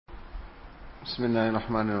بسم الله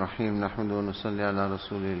الرحمن الرحيم نحمده ونصلي على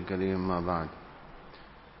رسوله الكريم ما بعد.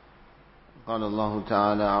 قال الله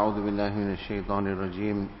تعالى: أعوذ بالله من الشيطان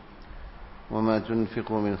الرجيم وما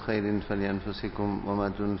تنفقوا من خير فلأنفسكم وما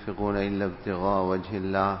تنفقون إلا ابتغاء وجه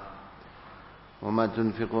الله وما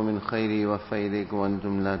تنفقوا من خير يوفى إليكم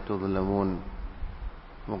وأنتم لا تظلمون.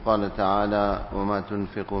 وقال تعالى: وما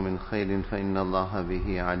تنفقوا من خير فإن الله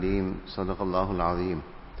به عليم. صدق الله العظيم.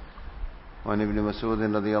 وعن ابن مسعود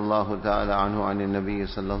رضي الله تعالى عنه عن النبي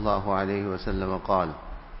صلى الله عليه وسلم قال: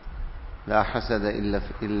 لا حسد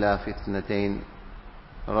إلا في اثنتين: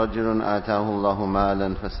 رجل آتاه الله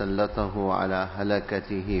مالا فسلطه على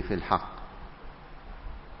هلكته في الحق،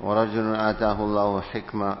 ورجل آتاه الله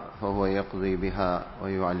حكمة فهو يقضي بها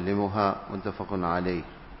ويعلمها. متفق عليه.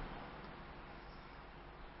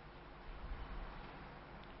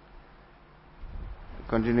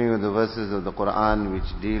 Continuing with the verses of the Quran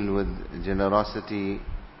which deal with generosity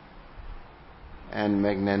and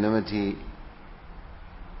magnanimity,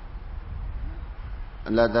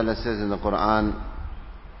 Allah Ta'ala says in the Quran,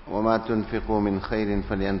 وَمَا تُنْفِقُوا مِنْ خَيْرٍ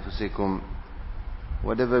فَلِأَنفُسِكُمْ.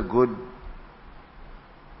 Whatever good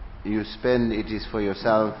you spend, it is for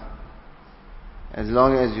yourself, as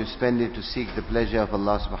long as you spend it to seek the pleasure of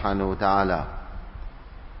Allah subhanahu wa ta'ala.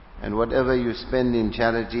 And whatever you spend in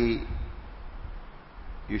charity,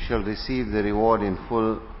 you shall receive the reward in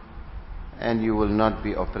full, and you will not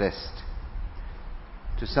be oppressed.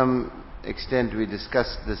 To some extent we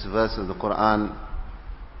discussed this verse of the Quran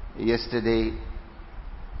yesterday.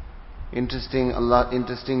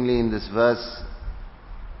 Interestingly in this verse,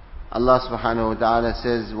 Allah subhanahu wa ta'ala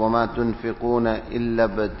says, وَمَا تُنْفِقُونَ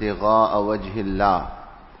إِلَّا ابْتِغَاءَ وَجْهِ اللَّهِ.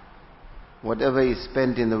 Whatever is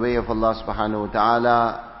spent in the way of Allah subhanahu wa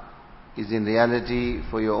ta'ala is in reality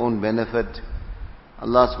for your own benefit.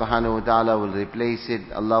 Allah subhanahu wa ta'ala will replace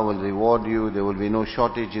it. Allah will reward you. There will be no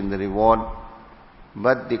shortage in the reward.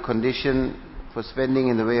 But the condition for spending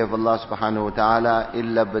in the way of Allah subhanahu wa ta'ala,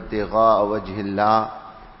 إِلَّا بِتِغَاءَ وَجْهِ اللَّهِ,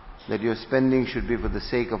 that your spending should be for the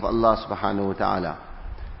sake of Allah subhanahu wa ta'ala.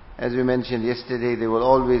 As we mentioned yesterday, there will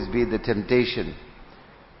always be the temptation.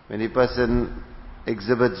 When a person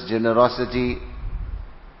exhibits generosity,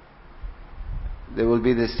 there will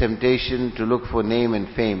be this temptation to look for name and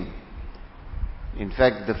fame. In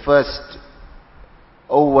fact, the first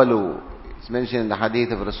awwalu, it's mentioned in the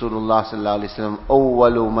hadith of Rasulullah sallallahu alaihi wasallam,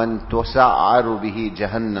 awwalu man tusa'aru bihi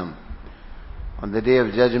jahannam. On the day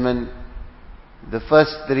of judgment, the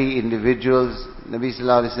first three individuals, Nabi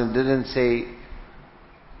sallallahu alaihi wasallam didn't say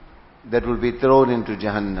that will be thrown into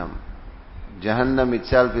Jahannam. Jahannam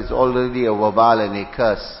itself is already a wabal and a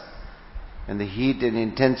curse. And the heat and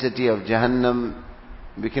intensity of Jahannam,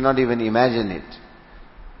 we cannot even imagine it.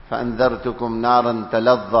 فَأَنذَرْتُكُمْ نَارًا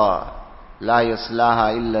تَلَظَّى لَا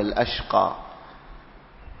يَصْلَاهَا إِلَّا الْأَشْقَى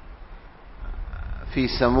فِي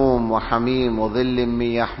سَمُومٍ وَحَمِيمٍ وَظِلٍّ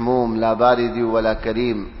مِّن يَحْمُومٍ لَا بَارِدٍ وَلَا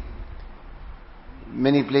كَرِيمٍ.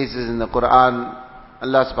 Many places in the Quran,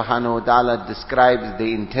 Allah subhanahu wa ta'ala describes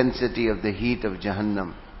the intensity of the heat of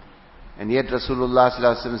Jahannam. And yet Rasulullah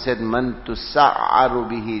sallallahu alaihi wasallam said, Man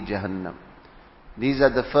tusa'aru bihi Jahannam. These are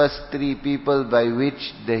the first three people by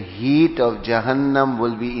which the heat of Jahannam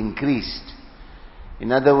will be increased.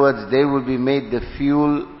 In other words, they will be made the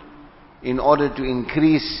fuel in order to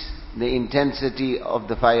increase the intensity of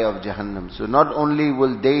the fire of Jahannam. So not only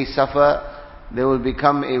will they suffer, they will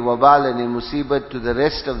become a wabal and a musibat to the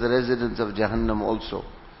rest of the residents of Jahannam also.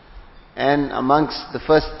 And amongst the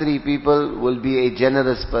first three people will be a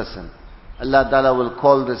generous person. Allah Ta'ala will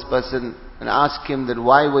call this person and ask him that,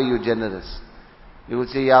 why were you generous? He will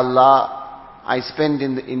say, Ya Allah, I spent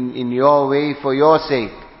in your way for your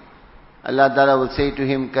sake. Allah Ta'ala will say to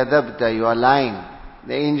him, Kadabta, you are lying.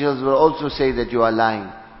 The angels will also say that you are lying.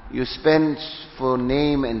 You spend for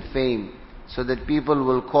name and fame, so that people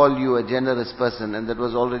will call you a generous person, and that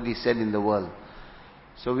was already said in the world.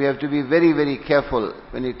 So we have to be very, very careful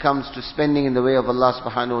when it comes to spending in the way of Allah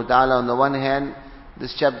subhanahu wa ta'ala. On the one hand,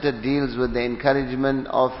 this chapter deals with the encouragement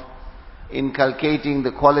of inculcating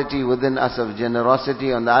the quality within us of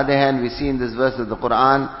generosity. On the other hand, we see in this verse of the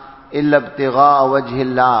Quran, إِلَّا ابْتِغَاءَ وَجْهِ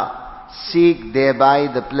اللَّهِ. Seek thereby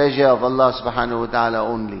the pleasure of Allah subhanahu wa ta'ala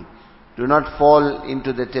only. Do not fall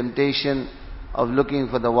into the temptation of looking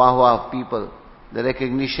for the wahwa of people, the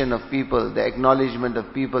recognition of people, the acknowledgement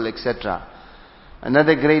of people, etc.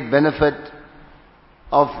 Another great benefit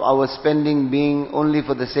of our spending being only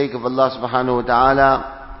for the sake of Allah subhanahu wa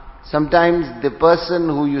ta'ala, sometimes the person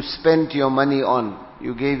who you spent your money on,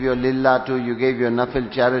 you gave your lillah to, you gave your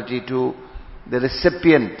nafil charity to, the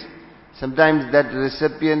recipient, sometimes that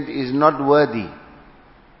recipient is not worthy.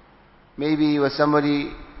 Maybe he was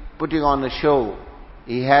somebody putting on a show,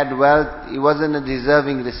 he had wealth, he wasn't a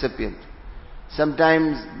deserving recipient.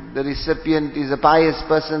 Sometimes the recipient is a pious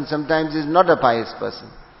person, sometimes is not a pious person.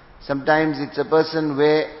 Sometimes it's a person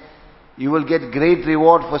where you will get great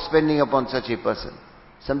reward for spending upon such a person.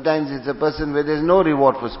 Sometimes it's a person where there's no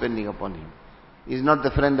reward for spending upon him. He's not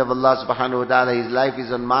the friend of Allah subhanahu wa ta'ala, his life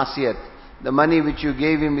is on masiyat. The money which you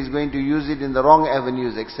gave him is going to use it in the wrong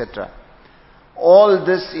avenues, etc. All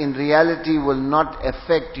this in reality will not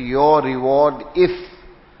affect your reward if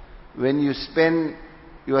when you spend,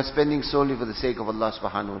 you are spending solely for the sake of Allah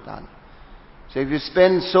subhanahu wa ta'ala. So if you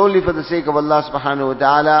spend solely for the sake of Allah subhanahu wa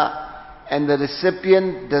ta'ala and the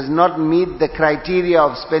recipient does not meet the criteria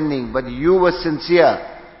of spending, but you were sincere,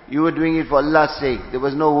 you were doing it for Allah's sake, there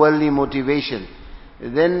was no worldly motivation,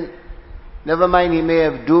 then never mind, he may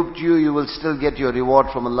have duped you, you will still get your reward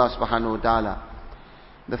from Allah subhanahu wa ta'ala.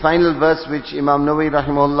 The final verse which Imam Nawawi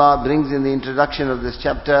rahimahullah brings in the introduction of this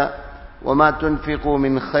chapter, وَمَا تُنْفِقُوا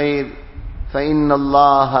مِنْ خَيْرٍ فَإِنَّ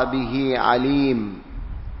اللَّهَ بِهِ عَلِيمٌ.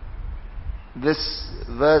 This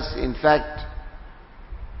verse in fact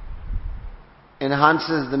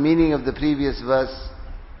enhances the meaning of the previous verse.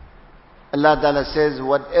 Allah Ta'ala says,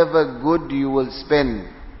 whatever good you will spend,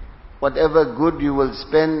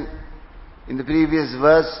 in the previous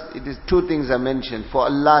verse, it is two things are mentioned. For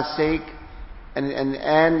Allah's sake,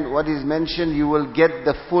 and what is mentioned, you will get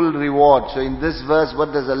the full reward. So in this verse,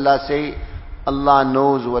 what does Allah say? Allah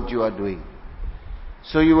knows what you are doing.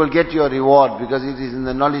 So you will get your reward because it is in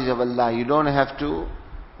the knowledge of Allah. You don't have to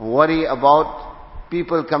worry about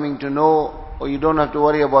people coming to know, or you don't have to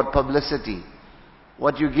worry about publicity.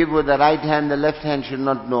 What you give with the right hand, the left hand should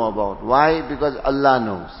not know about. Why? Because Allah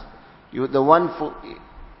knows. You, the one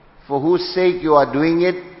for whose sake you are doing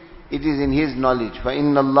it, it is in His knowledge.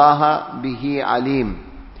 فَإِنَّ اللَّهَ بِهِ عَلِيمٌ.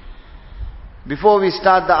 Before we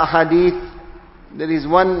start the ahadith, there is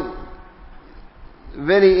one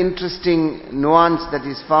very interesting nuance that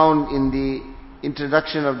is found in the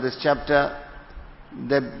introduction of this chapter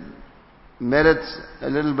that merits a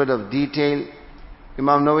little bit of detail.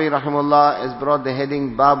 Imam Nawawi rahimahullah has brought the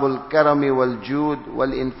heading Babul Karami wal Jud wal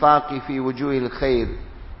Infaqi fi Wujuhil Khair,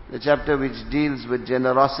 the chapter which deals with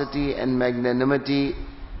generosity and magnanimity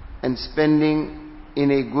and spending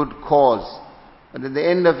in a good cause. But at the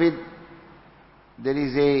end of it, there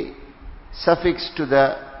is a suffix to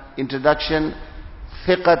the introduction,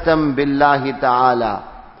 Thiqatam billahi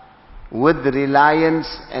ta'ala, with reliance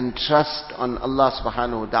and trust on Allah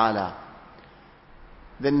subhanahu wa ta'ala.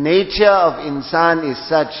 The nature of insan is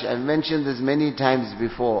such, I've mentioned this many times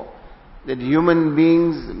before, that human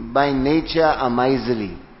beings by nature are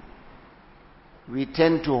miserly. We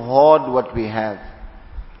tend to hoard what we have.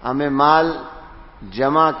 हमें माल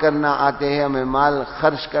जमा करना आते हैं, हमें माल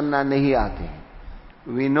खर्च करना नहीं आते हैं.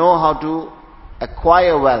 We know how to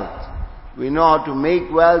acquire wealth. We know how to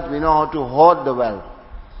make wealth. We know how to hoard the wealth.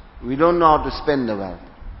 We don't know how to spend the wealth.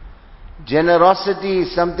 Generosity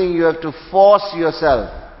is something you have to force yourself.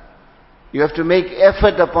 You have to make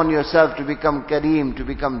effort upon yourself to become kareem, to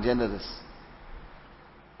become generous.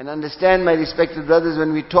 And understand, my respected brothers,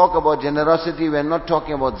 when we talk about generosity, we are not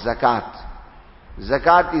talking about zakat.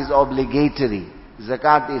 Zakat is obligatory.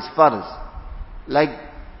 Zakat is farz. Like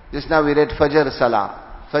just now we read Fajr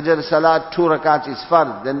Salah. Fajr Salah, 2 rakats is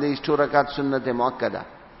farz. Then there is 2 rakats sunnat muakkada.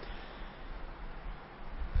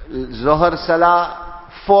 Zohar Salah,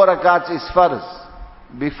 4 rakats is farz.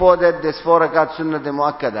 Before that there's 4 rakats sunnat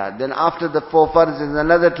muakkada. Then after the 4 farz is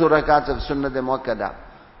another 2 rakats of sunnat muakkada.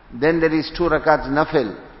 Then there is 2 rakats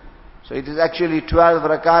nafil. So it is actually 12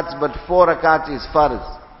 rakats, but 4 rakats is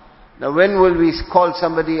farz. Now when will we call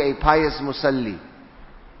somebody a pious musalli?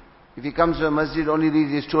 If he comes to a masjid, only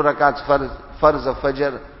reads his 2 rakats farz of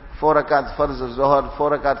Fajr, 4 rakats farz of Zohar,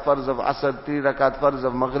 4 rakat farz of Asr, 3 rakat farz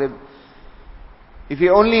of Maghrib. If he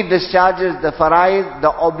only discharges the faraid, the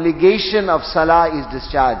obligation of salah is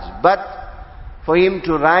discharged. But for him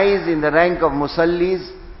to rise in the rank of musallis,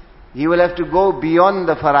 he will have to go beyond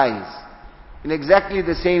the faraids. In exactly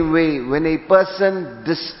the same way, when a person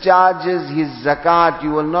discharges his zakat,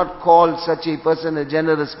 you will not call such a person a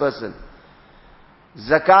generous person.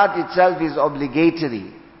 Zakat itself is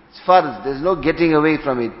obligatory. It's farz. There's no getting away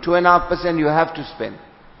from it. 2.5% you have to spend.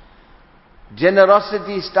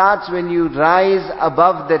 Generosity starts when you rise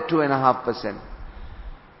above that 2.5%.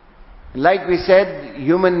 Like we said,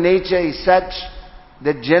 human nature is such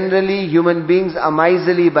that generally human beings are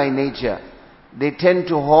miserly by nature. They tend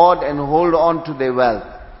to hoard and hold on to their wealth.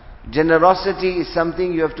 Generosity is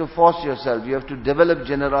something you have to force yourself. You have to develop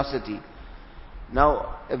generosity.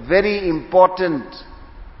 Now, a very important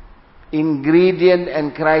ingredient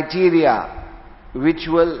and criteria which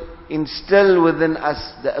will instill within us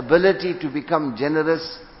the ability to become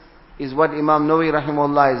generous is what Imam Nawawi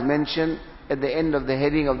rahimahullah has mentioned at the end of the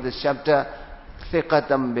heading of this chapter,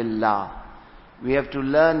 thiqatam billah. We have to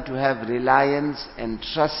learn to have reliance and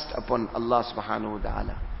trust upon Allah subhanahu wa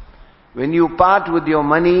ta'ala. When you part with your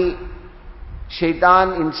money,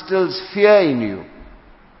 shaitan instills fear in you.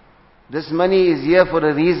 This money is here for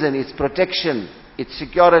a reason. It's protection. It's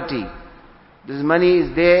security. This money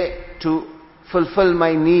is there to fulfill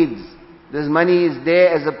my needs. This money is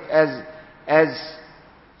there as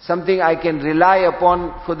something I can rely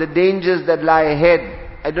upon for the dangers that lie ahead.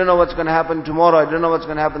 I don't know what's going to happen tomorrow. I don't know what's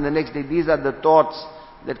going to happen the next day. These are the thoughts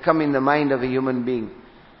that come in the mind of a human being.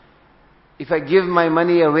 If I give my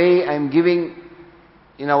money away, I'm giving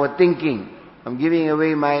in our thinking. I'm giving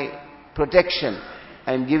away my protection.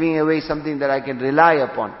 I'm giving away something that I can rely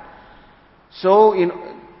upon. So,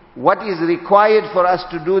 what is required for us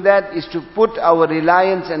to do that is to put our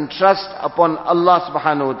reliance and trust upon Allah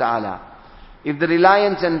subhanahu wa ta'ala. If the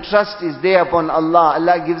reliance and trust is there upon Allah,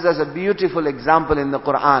 Allah gives us a beautiful example in the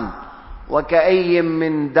Quran. وَكَأَيٍّ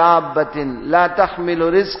مِّن دَابَّةٍ لَا تَحْمِلُ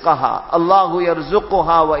رِزْقَهَا اللَّهُ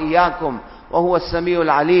يَرْزُقُهَا وَإِيَّاكُمْ وَهُوَ السَّمِيعُ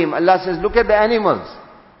الْعَلِيمُ. Allah says, look at the animals.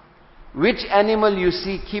 Which animal you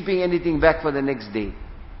see keeping anything back for the next day?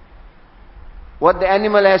 What the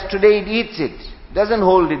animal has today, it eats it. Doesn't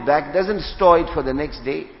hold it back, doesn't store it for the next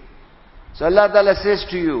day. So Allah Ta'ala says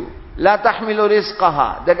to you, La tahmilu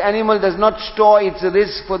rizqaha. That animal does not store its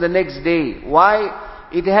risk for the next day. Why?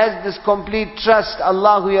 It has this complete trust.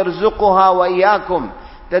 Allahu yarzuquha wa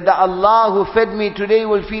iyyakum. That the Allah who fed me today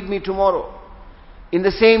will feed me tomorrow. In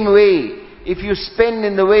the same way, if you spend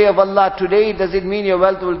in the way of Allah today, does it mean your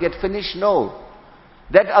wealth will get finished? No.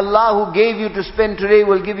 That Allah who gave you to spend today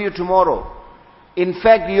will give you tomorrow. In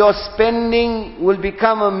fact, your spending will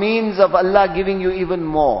become a means of Allah giving you even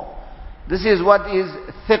more. This is what is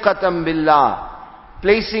thiqatam billah.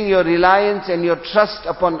 Placing your reliance and your trust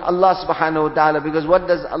upon Allah subhanahu wa ta'ala. Because what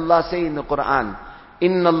does Allah say in the Quran?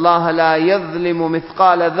 Inna Allah la yadhlimu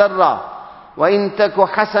mithqala dharra. Wa in taku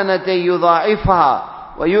hasanate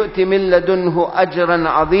yudha'ifha. Wa yu'ti min ladunhu ajran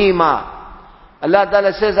azima. Allah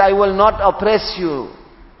ta'ala says, I will not oppress you.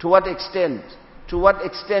 To what extent? To what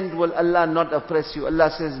extent will Allah not oppress you? Allah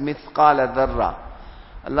says, mithqala dharra.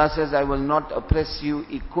 Allah says, I will not oppress you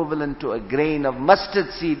equivalent to a grain of mustard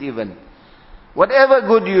seed even. Whatever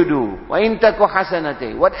good you do, وَإِن تَكُ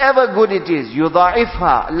حَسَنَةٍ, whatever good it is,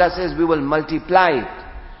 يُضَاعِفْهَا, Allah says, we will multiply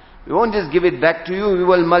it. We won't just give it back to you, we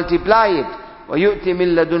will multiply it. وَيُؤْتِ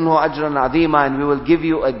مِن لَدُنْهُ أَجْرًا عَظِيمًا, and we will give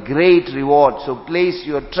you a great reward. So place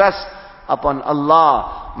your trust upon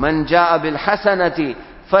Allah. مَنْ جَاءَ بِالْحَسَنَةِ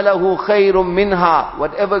فَلَهُ خَيْرٌ مِنْهَا.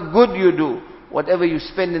 Whatever good you do, whatever you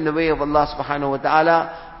spend in the way of Allah subhanahu wa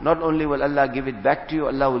ta'ala, not only will Allah give it back to you,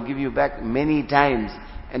 Allah will give you back many times.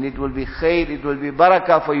 And it will be khair, it will be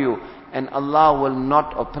barakah for you. And Allah will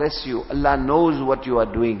not oppress you. Allah knows what you are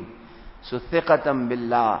doing. So thiqatam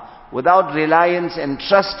billah. Without reliance and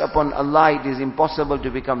trust upon Allah, it is impossible to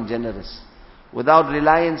become generous. Without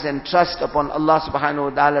reliance and trust upon Allah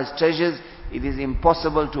subhanahu wa ta'ala's treasures, it is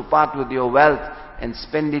impossible to part with your wealth and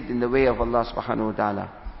spend it in the way of Allah subhanahu wa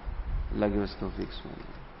ta'ala. Allah give us tawfiq.